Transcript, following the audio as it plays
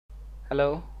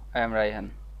Hello, I am Raihan.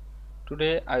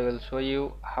 Today I will show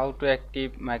you how to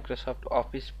active Microsoft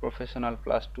Office Professional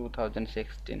Plus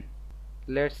 2016.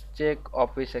 Let's check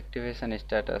Office activation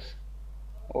status.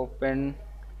 Open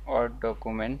Word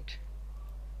document.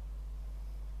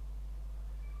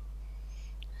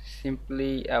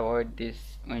 Simply avoid this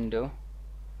window.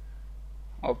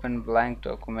 Open blank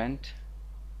document.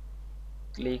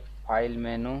 Click File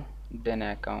menu, then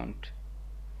Account.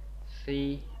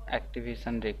 See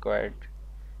activation required.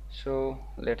 So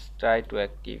let's try to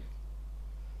active.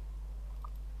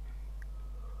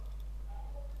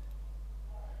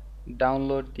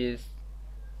 Download this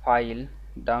file.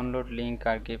 Download link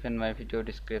are given my video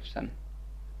description.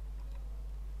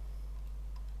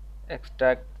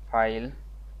 Extract file.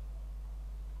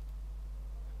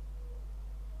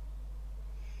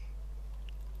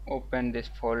 Open this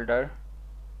folder.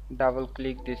 Double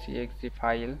click this exe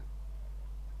file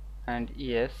and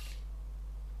yes.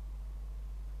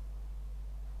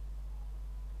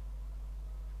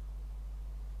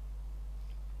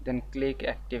 Then click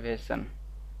activation.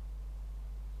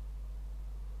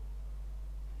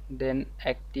 Then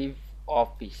active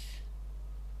office.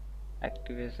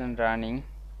 Activation running.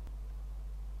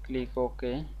 Click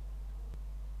OK.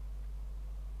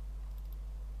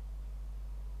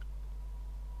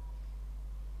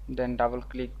 Then double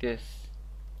click this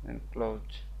and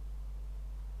close.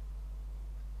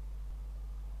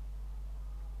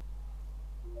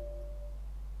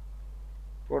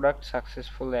 Product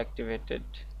successfully activated.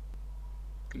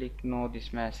 Click no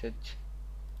this message.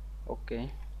 OK,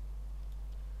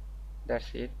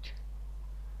 that's it.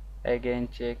 Again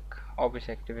check office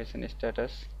activation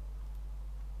status.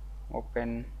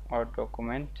 Open our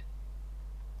document,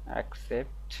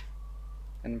 accept,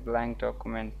 and blank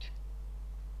document,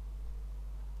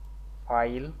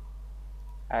 file,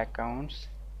 accounts,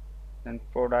 then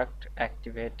product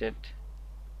activated.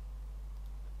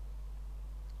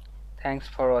 Thanks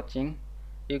for watching.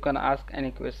 You can ask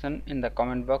any question in the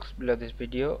comment box below this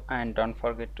video and don't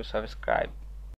forget to subscribe.